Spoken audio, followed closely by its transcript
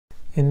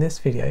In this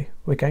video,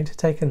 we're going to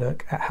take a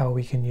look at how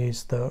we can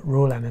use the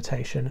rule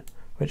annotation,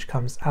 which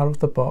comes out of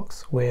the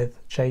box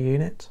with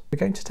JUnit. We're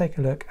going to take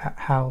a look at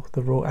how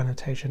the rule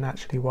annotation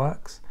actually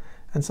works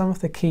and some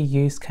of the key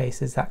use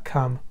cases that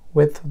come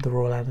with the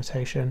rule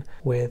annotation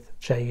with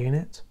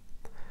JUnit.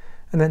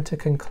 And then to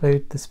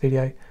conclude this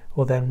video,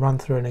 we'll then run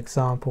through an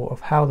example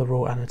of how the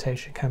rule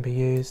annotation can be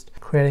used,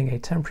 creating a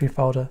temporary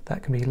folder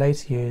that can be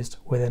later used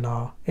within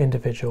our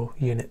individual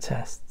unit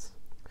tests.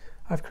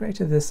 I've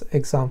created this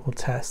example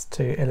test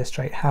to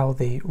illustrate how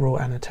the rule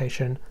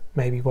annotation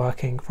may be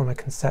working from a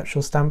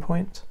conceptual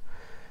standpoint.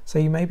 So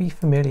you may be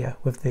familiar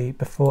with the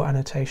before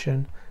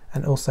annotation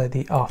and also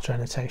the after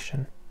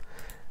annotation.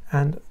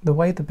 And the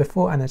way the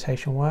before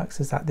annotation works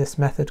is that this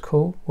method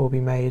call will be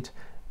made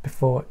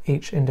before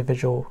each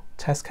individual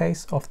test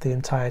case of the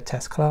entire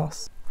test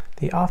class.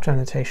 The after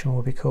annotation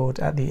will be called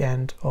at the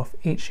end of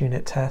each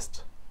unit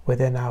test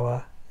within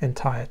our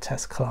entire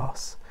test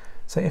class.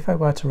 So if I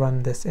were to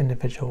run this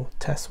individual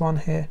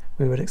test1 here,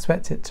 we would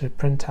expect it to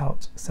print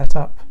out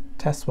setup,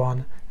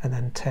 test1, and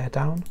then tear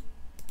down.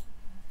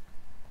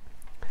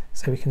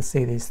 So we can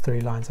see these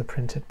 3 lines are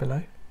printed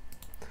below.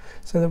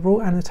 So the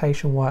rule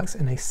annotation works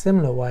in a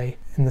similar way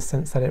in the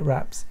sense that it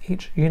wraps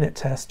each unit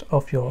test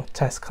of your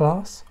test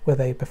class with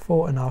a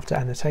before and after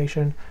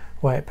annotation,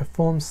 where it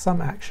performs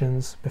some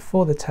actions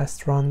before the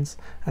test runs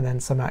and then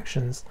some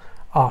actions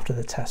after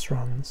the test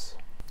runs.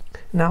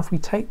 Now if we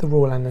take the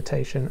rule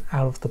annotation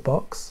out of the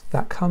box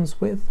that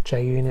comes with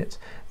JUnit,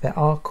 there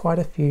are quite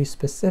a few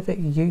specific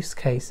use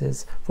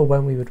cases for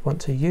when we would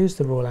want to use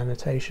the rule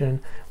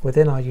annotation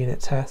within our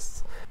unit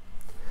tests.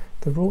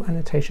 The rule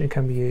annotation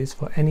can be used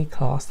for any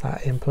class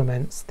that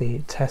implements the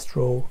test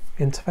rule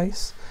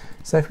interface.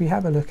 So if we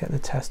have a look at the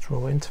test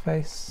rule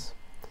interface,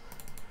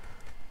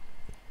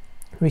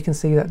 we can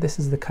see that this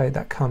is the code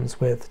that comes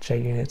with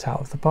JUnit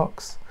out of the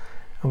box.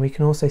 And we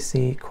can also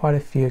see quite a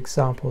few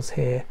examples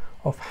here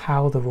of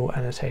how the rule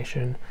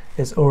annotation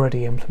is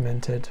already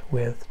implemented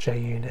with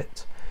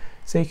JUnit.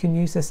 So you can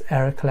use this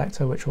error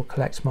collector, which will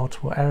collect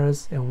multiple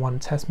errors in one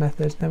test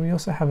method. Then we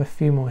also have a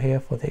few more here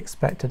for the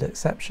expected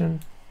exception,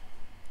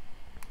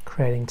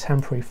 creating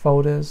temporary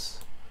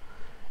folders,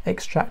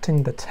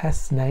 extracting the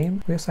test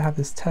name. We also have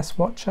this test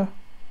watcher.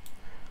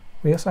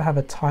 We also have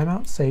a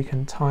timeout, so you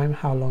can time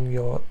how long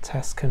your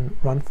test can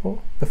run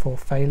for before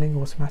failing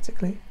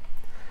automatically,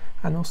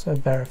 and also a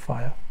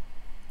verifier.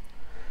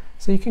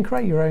 So you can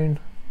create your own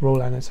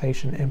rule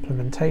annotation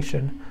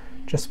implementation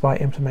just by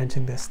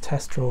implementing this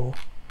test rule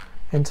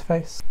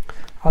interface.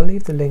 I'll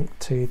leave the link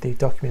to the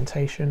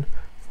documentation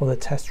for the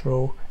test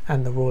rule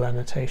and the rule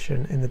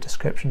annotation in the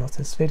description of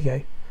this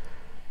video.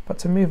 But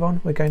to move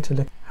on, we're going to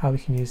look at how we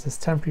can use this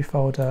temporary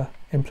folder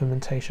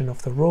implementation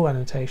of the rule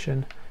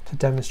annotation to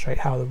demonstrate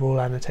how the rule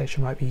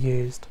annotation might be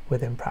used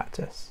within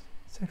practice.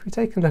 So if we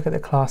take a look at the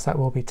class that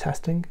we'll be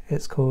testing,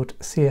 it's called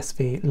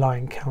CSV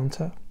line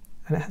counter,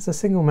 and it has a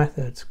single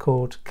method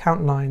called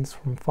count lines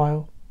from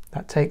file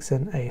that takes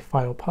in a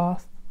file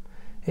path.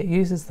 It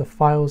uses the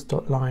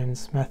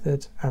files.lines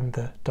method and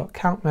the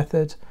 .count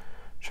method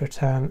to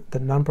return the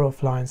number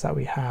of lines that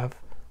we have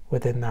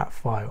within that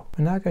file.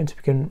 We're now going to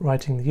begin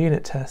writing the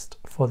unit test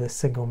for this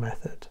single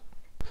method.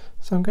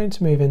 So I'm going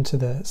to move into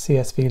the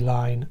CSV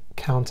line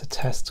counter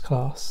test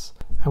class,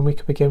 and we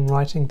can begin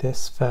writing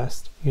this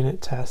first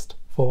unit test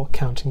for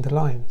counting the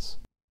lines.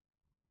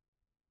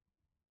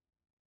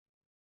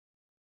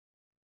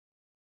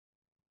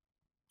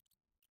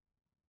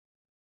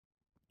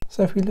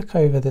 So if we look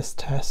over this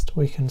test,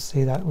 we can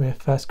see that we're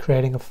first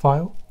creating a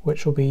file,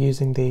 which will be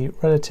using the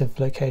relative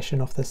location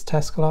of this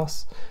test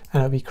class,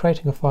 and it'll be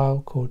creating a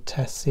file called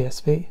test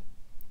CSV.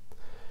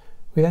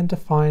 We then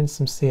define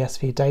some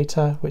CSV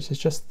data, which is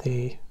just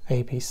the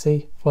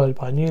ABC, followed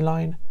by a new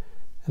line,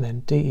 and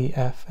then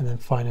DEF, and then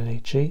finally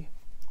G.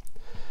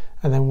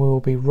 And then we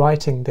will be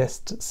writing this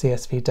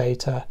CSV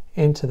data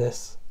into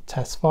this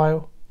test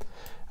file,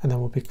 and then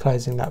we'll be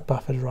closing that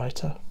buffered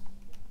writer.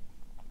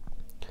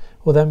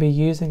 We'll then be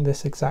using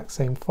this exact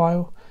same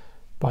file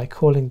by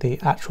calling the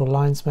actual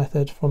lines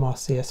method from our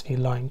CSV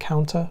line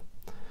counter,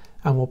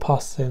 and we'll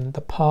pass in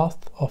the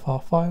path of our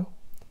file.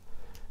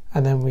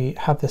 And then we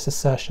have this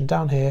assertion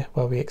down here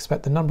where we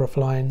expect the number of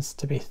lines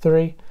to be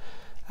 3,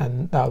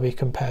 and that will be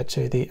compared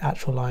to the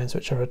actual lines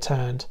which are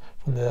returned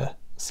from the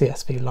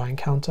CSV line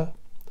counter.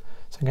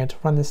 So I'm going to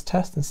run this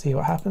test and see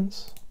what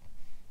happens.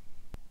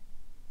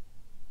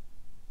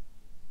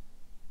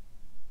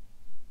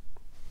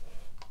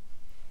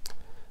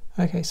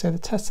 Okay, so the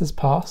test has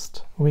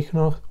passed. We can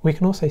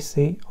also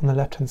see on the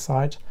left hand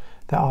side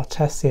that our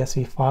test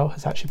CSV file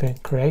has actually been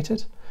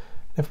created.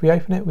 And if we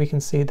open it, we can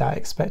see that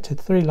expected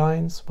 3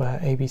 lines where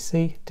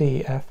ABC,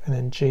 DEF, and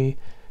then G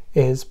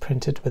is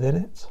printed within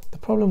it. The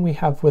problem we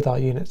have with our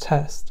unit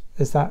test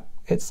is that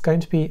it's going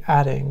to be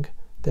adding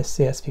this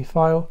CSV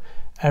file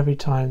every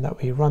time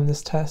that we run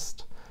this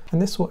test.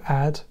 And this will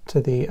add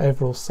to the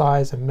overall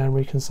size and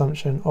memory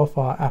consumption of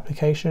our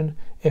application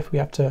if we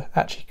have to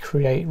actually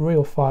create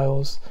real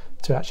files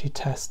to actually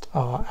test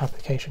our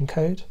application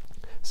code.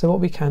 So what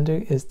we can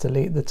do is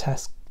delete the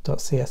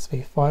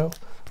test.csv file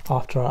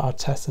after our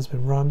test has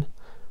been run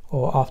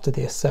or after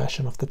the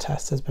assertion of the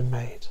test has been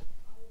made.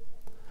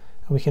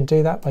 And we can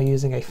do that by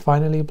using a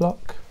finally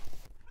block.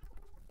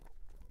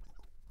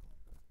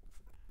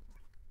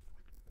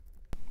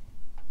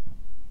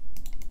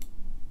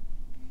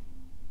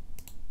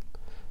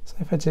 So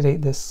if I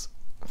delete this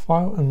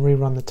file and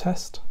rerun the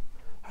test,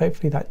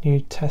 hopefully that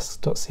new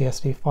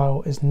test.csv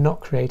file is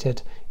not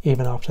created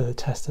even after the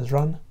test is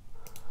run.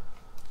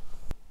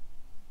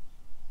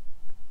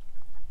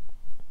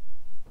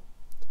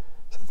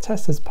 So the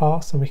test has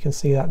passed and we can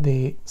see that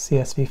the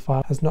CSV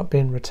file has not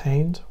been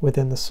retained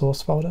within the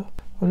source folder.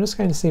 I'm just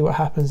going to see what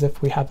happens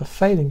if we have a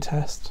failing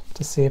test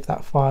to see if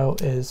that file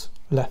is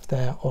left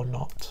there or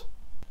not.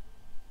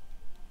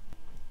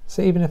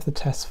 So even if the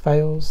test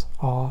fails,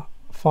 our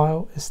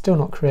file is still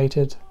not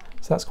created.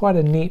 So that's quite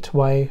a neat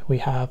way we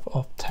have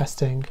of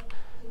testing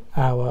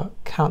our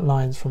count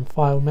lines from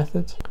file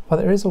method. But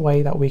there is a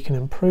way that we can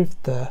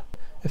improve the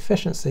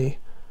efficiency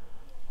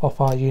of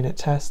our unit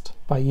test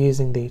by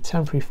using the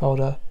temporary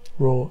folder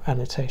rule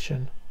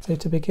annotation. So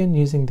to begin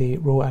using the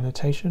rule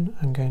annotation,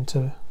 I'm going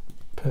to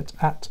put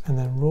 @ and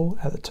then rule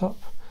at the top,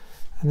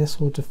 and this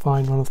will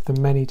define one of the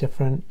many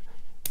different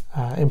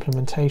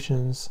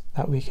implementations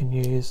that we can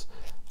use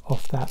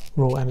of that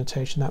rule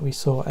annotation that we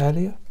saw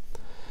earlier.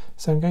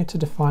 So I'm going to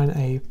define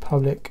a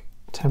public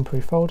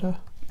temporary folder,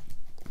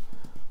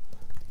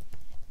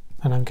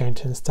 and I'm going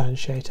to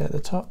instantiate it at the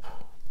top.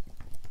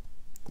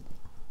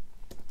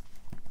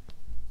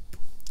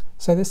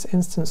 So this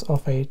instance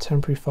of a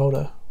temporary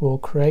folder will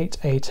create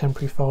a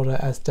temporary folder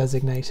as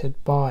designated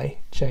by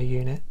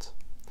JUnit.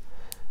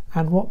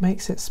 And what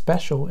makes it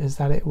special is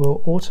that it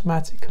will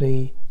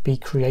automatically be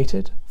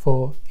created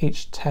for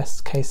each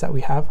test case that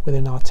we have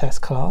within our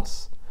test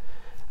class.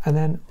 And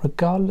then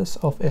regardless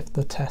of if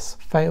the test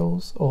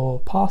fails or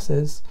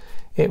passes,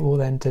 it will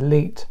then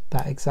delete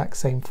that exact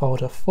same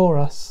folder for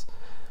us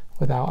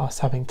without us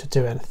having to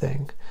do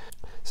anything.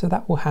 So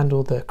that will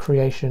handle the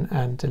creation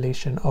and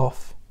deletion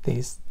of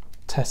these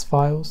test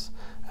files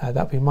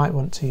that we might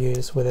want to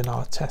use within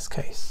our test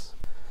case.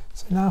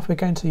 So now if we're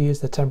going to use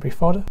the temporary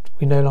folder,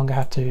 we no longer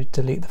have to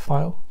delete the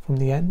file from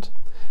the end,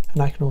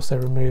 and I can also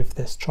remove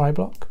this try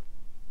block.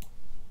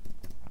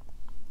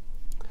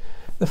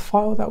 The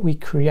file that we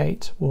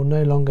create will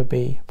no longer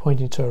be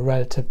pointing to a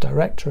relative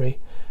directory,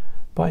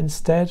 but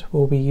instead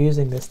we'll be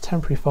using this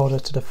temporary folder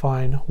to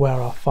define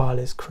where our file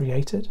is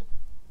created.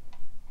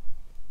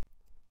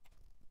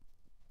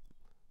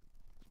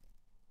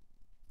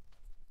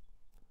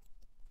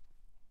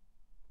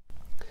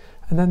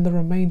 And then the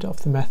remainder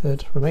of the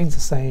method remains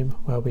the same,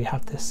 where we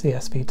have this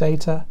CSV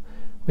data,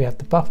 we have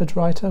the buffered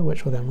writer,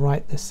 which will then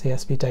write this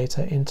CSV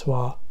data into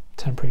our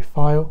temporary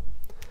file.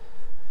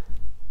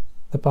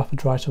 The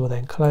buffered writer will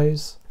then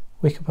close.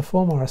 We can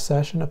perform our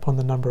assertion upon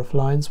the number of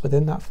lines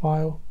within that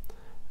file,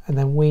 and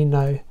then we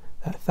know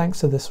that thanks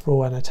to this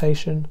rule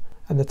annotation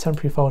and the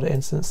temporary folder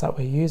instance that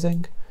we're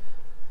using,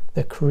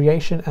 the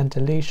creation and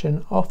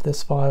deletion of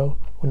this file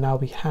will now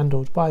be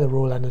handled by the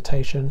rule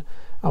annotation,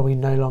 and we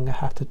no longer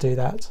have to do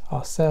that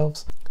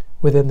ourselves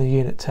within the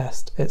unit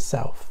test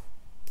itself.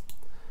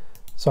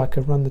 So I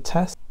could run the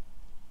test,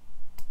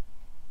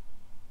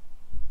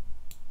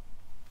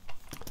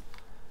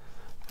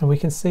 and we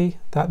can see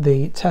that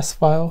the test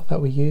file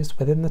that we used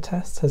within the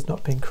test has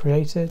not been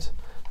created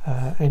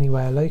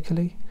anywhere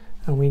locally,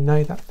 and we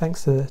know that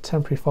thanks to the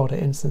temporary folder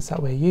instance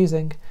that we're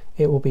using,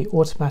 it will be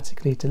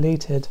automatically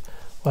deleted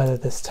whether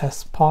this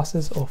test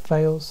passes or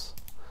fails.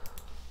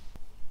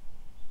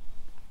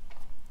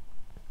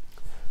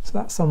 So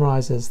that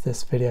summarizes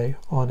this video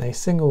on a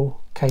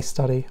single case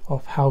study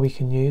of how we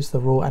can use the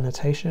rule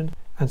annotation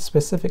and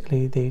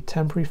specifically the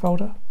temporary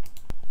folder.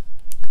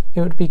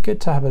 It would be good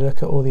to have a look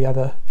at all the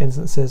other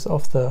instances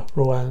of the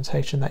rule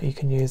annotation that you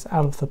can use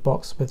out of the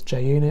box with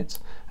JUnit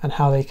and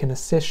how they can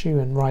assist you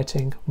in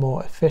writing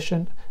more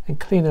efficient and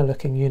cleaner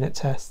looking unit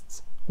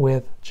tests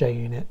with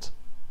JUnit.